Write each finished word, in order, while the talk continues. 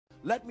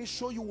Let me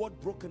show you what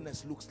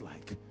brokenness looks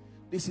like.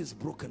 This is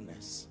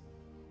brokenness.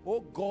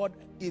 Oh God,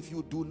 if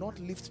you do not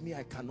lift me,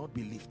 I cannot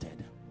be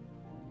lifted.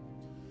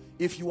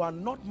 If you are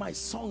not my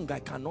song, I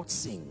cannot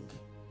sing.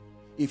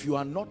 If you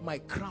are not my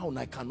crown,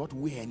 I cannot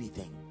wear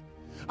anything.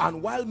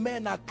 And while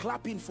men are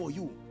clapping for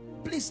you,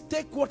 please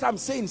take what I'm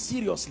saying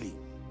seriously.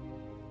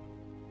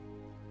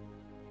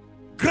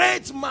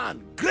 Great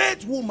man,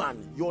 great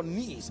woman, your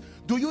knees.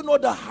 Do you know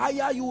the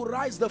higher you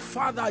rise, the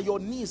farther your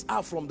knees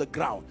are from the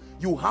ground?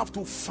 You have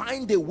to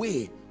find a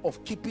way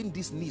of keeping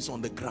these knees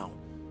on the ground.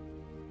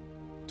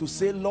 To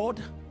say,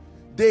 Lord,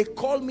 they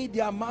call me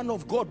their man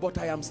of God, but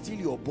I am still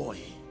your boy.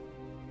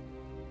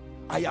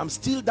 I am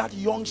still that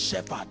young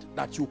shepherd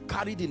that you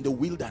carried in the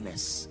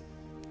wilderness.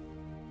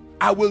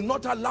 I will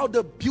not allow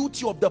the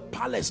beauty of the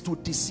palace to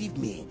deceive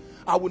me.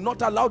 I will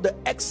not allow the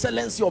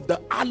excellency of the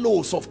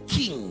aloes of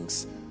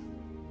kings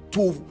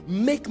to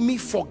make me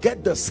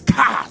forget the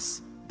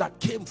scars that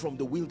came from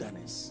the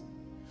wilderness.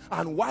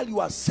 And while you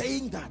are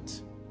saying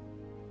that,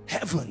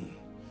 heaven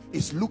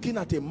is looking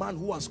at a man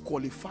who has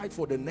qualified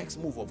for the next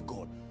move of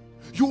God.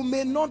 You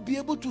may not be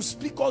able to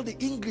speak all the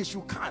English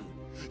you can.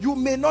 You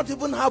may not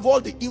even have all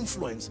the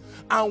influence.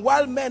 And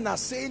while men are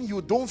saying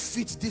you don't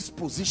fit this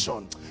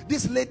position,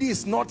 this lady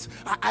is not,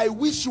 I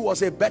wish she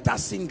was a better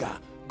singer.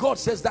 God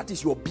says that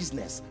is your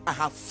business. I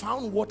have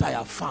found what I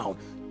have found.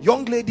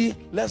 Young lady,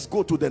 let's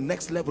go to the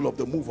next level of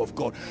the move of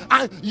God.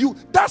 And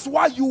that's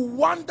why you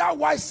wonder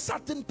why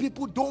certain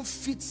people don't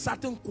fit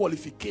certain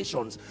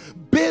qualifications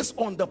based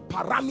on the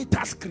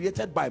parameters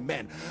created by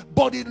men.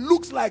 But it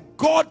looks like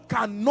God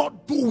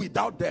cannot do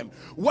without them.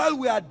 While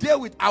we are there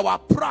with our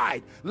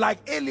pride, like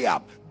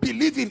Eliab,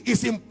 believing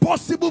it's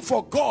impossible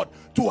for God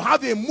to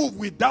have a move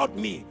without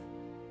me.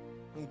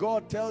 And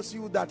God tells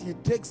you that he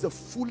takes the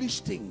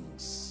foolish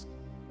things.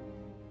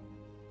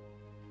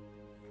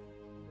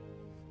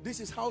 This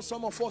is how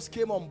some of us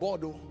came on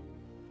board. Oh.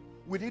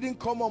 We didn't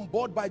come on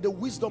board by the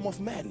wisdom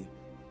of men.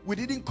 We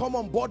didn't come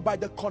on board by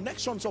the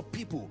connections of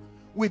people.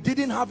 We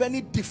didn't have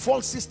any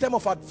default system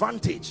of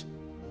advantage.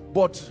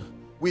 But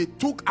we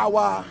took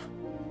our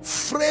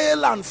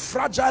frail and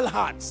fragile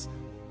hearts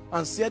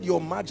and said,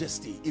 Your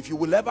Majesty, if you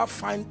will ever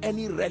find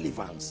any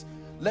relevance,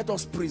 let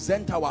us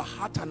present our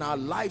heart and our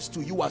lives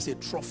to you as a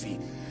trophy.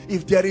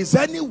 If there is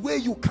any way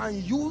you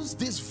can use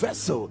this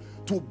vessel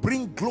to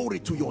bring glory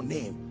to your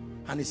name,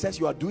 and he says,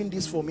 you are doing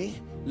this for me,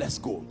 let's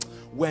go.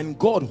 When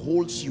God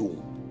holds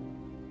you,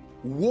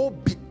 woe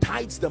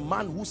betides the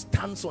man who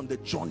stands on the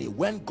journey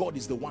when God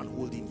is the one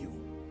holding you.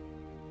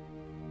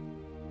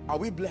 Are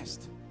we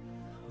blessed?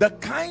 The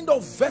kind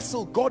of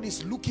vessel God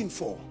is looking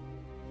for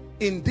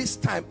in this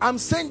time, I'm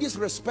saying this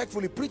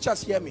respectfully,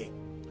 preachers hear me.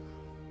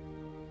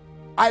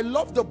 I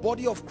love the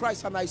body of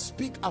Christ and I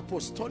speak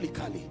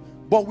apostolically.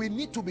 But we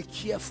need to be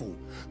careful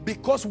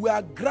because we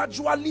are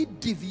gradually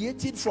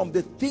deviating from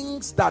the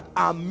things that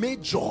are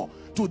major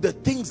to the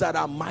things that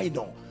are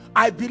minor.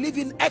 I believe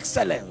in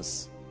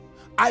excellence.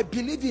 I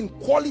believe in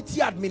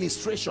quality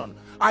administration.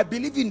 I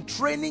believe in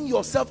training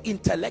yourself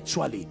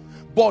intellectually.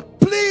 But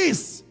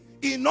please,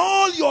 in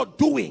all you're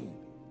doing,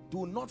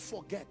 do not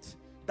forget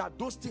that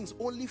those things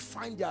only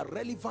find their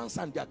relevance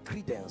and their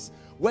credence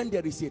when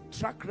there is a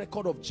track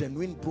record of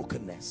genuine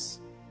brokenness.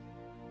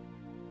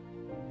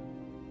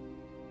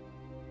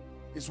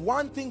 It's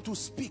one thing to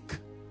speak,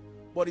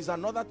 but it's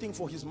another thing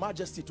for His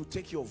Majesty to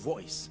take your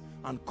voice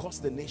and cause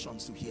the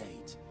nations to hear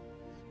it.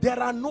 There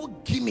are no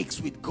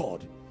gimmicks with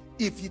God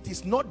if it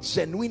is not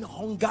genuine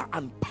hunger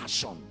and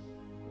passion.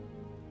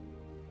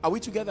 Are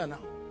we together now?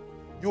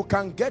 You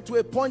can get to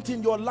a point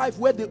in your life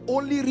where the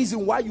only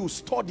reason why you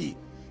study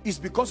is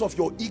because of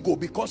your ego,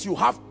 because you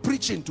have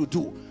preaching to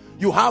do.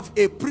 You have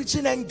a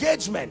preaching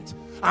engagement,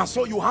 and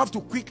so you have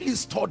to quickly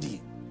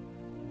study.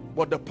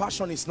 But the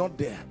passion is not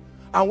there.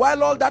 And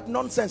while all that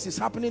nonsense is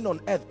happening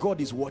on earth,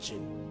 God is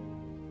watching.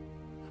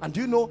 And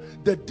you know,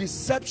 the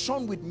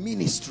deception with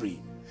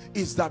ministry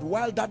is that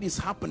while that is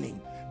happening,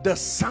 the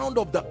sound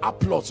of the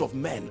applause of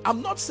men,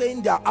 I'm not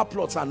saying their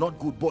applause are not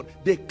good, but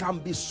they can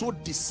be so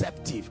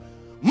deceptive.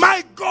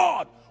 My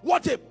God,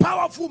 what a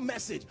powerful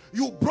message.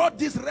 You brought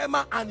this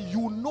rhema, and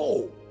you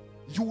know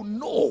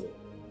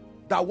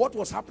that what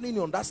was happening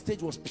on that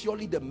stage was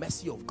purely the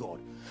mercy of God.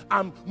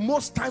 And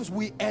most times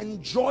we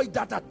enjoy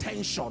that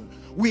attention,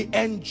 we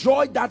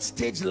enjoy that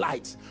stage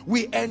light,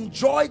 we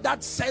enjoy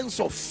that sense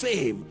of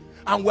fame,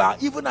 and we are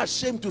even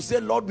ashamed to say,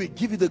 Lord, we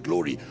give you the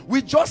glory.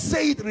 We just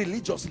say it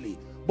religiously,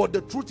 but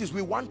the truth is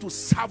we want to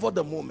savor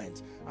the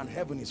moment, and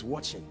heaven is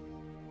watching.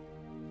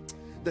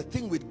 The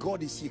thing with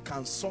God is He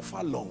can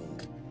suffer long.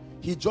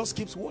 He just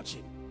keeps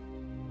watching.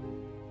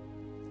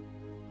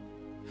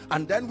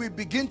 And then we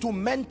begin to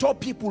mentor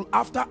people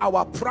after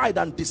our pride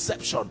and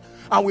deception.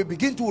 And we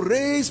begin to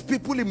raise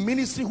people in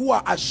ministry who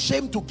are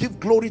ashamed to give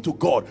glory to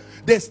God.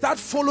 They start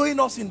following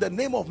us in the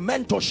name of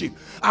mentorship.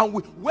 And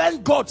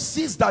when God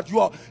sees that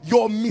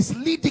your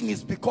misleading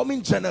is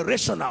becoming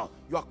generational,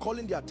 you are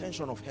calling the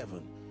attention of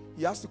heaven.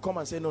 He has to come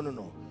and say, no, no,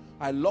 no.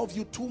 I love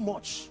you too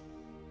much.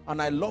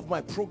 And I love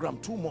my program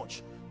too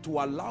much to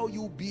allow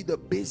you be the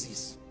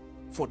basis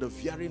for the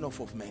fearing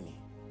of many.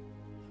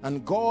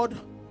 And God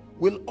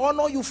will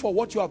honor you for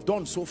what you have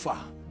done so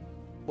far,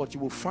 but you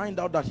will find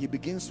out that he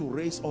begins to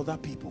raise other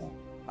people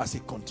as a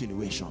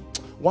continuation.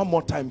 One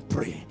more time,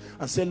 pray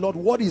and say, Lord,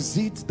 what is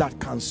it that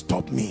can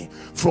stop me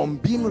from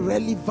being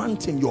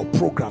relevant in your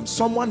program?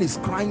 Someone is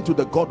crying to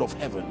the God of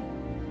heaven.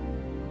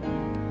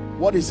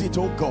 What is it,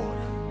 oh God?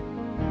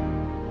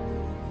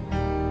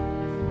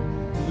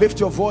 Lift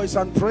your voice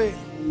and pray.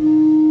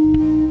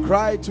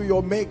 Cry to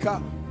your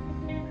maker.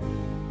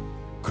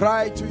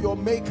 Cry to your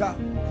maker,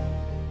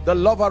 the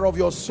lover of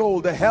your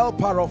soul, the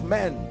helper of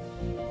men.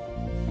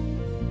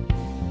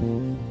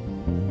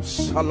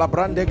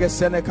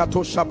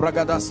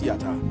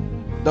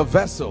 The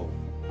vessel.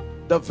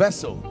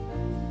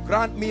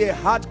 Grant me a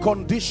heart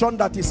condition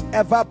that is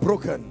ever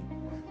broken,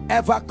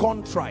 ever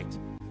contrite.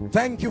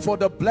 Thank you for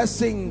the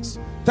blessings.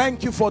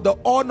 Thank you for the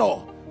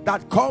honor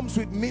that comes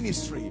with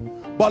ministry.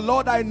 But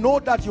Lord, I know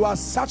that you are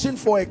searching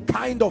for a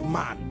kind of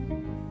man,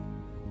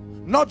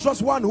 not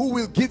just one who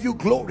will give you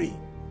glory,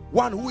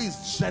 one who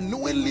is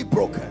genuinely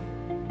broken.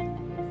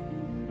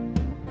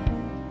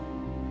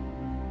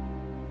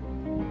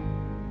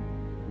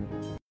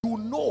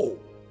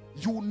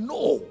 You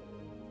know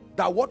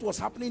that what was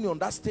happening on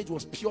that stage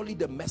was purely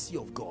the mercy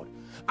of God.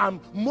 And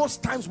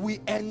most times we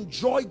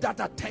enjoy that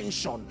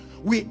attention,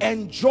 we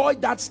enjoy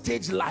that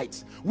stage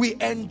light, we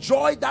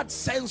enjoy that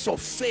sense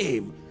of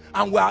fame,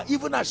 and we are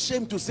even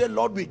ashamed to say,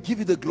 Lord, we give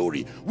you the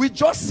glory. We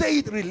just say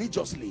it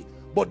religiously,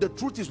 but the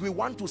truth is we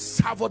want to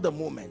savor the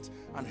moment,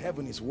 and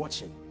heaven is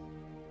watching.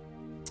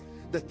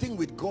 The thing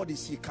with God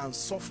is he can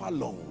suffer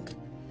long.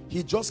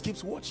 He just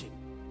keeps watching.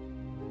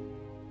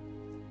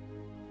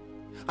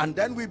 And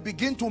then we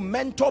begin to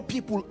mentor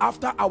people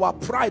after our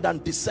pride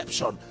and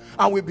deception,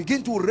 and we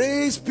begin to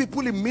raise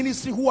people in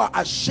ministry who are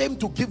ashamed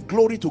to give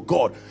glory to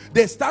God.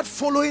 They start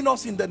following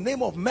us in the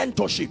name of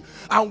mentorship,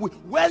 and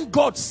when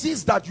God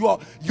sees that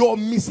your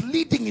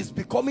misleading is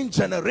becoming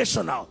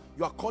generational,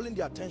 you are calling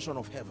the attention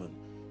of heaven.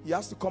 He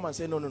has to come and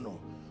say, no,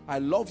 I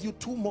love you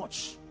too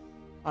much,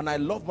 and I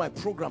love my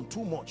program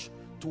too much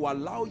to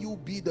allow you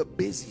be the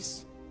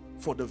basis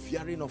for the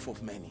fearing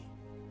of many.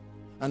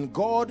 And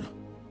God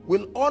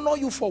will honor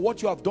you for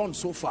what you have done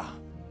so far,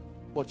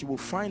 but you will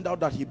find out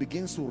that he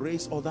begins to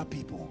raise other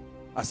people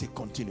as a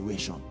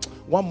continuation.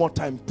 One more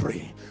time,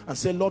 pray and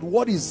say, Lord,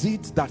 what is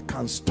it that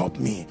can stop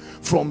me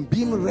from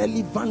being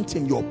relevant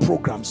in your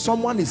program?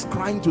 Someone is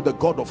crying to the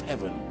God of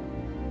heaven.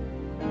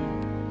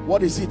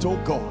 What is it, oh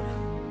God?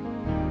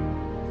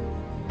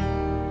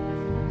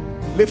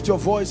 Lift your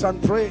voice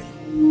and pray.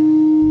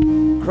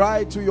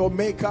 Cry to your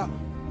maker.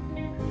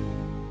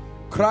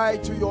 Cry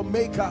to your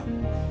maker,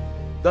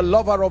 the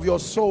lover of your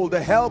soul,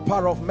 the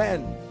helper of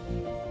men.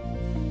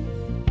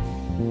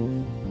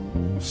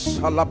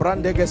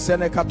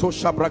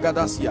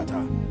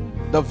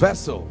 The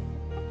vessel.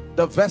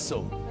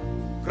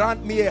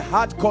 Grant me a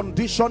heart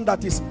condition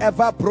that is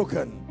ever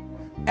broken,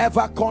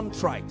 ever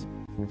contrite.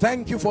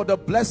 Thank you for the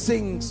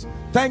blessings.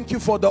 Thank you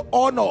for the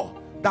honor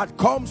that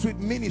comes with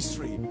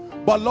ministry.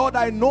 But Lord,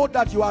 I know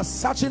that you are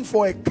searching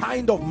for a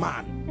kind of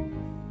man,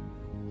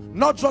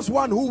 not just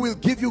one who will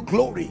give you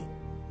glory,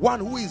 one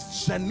who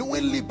is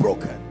genuinely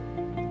broken.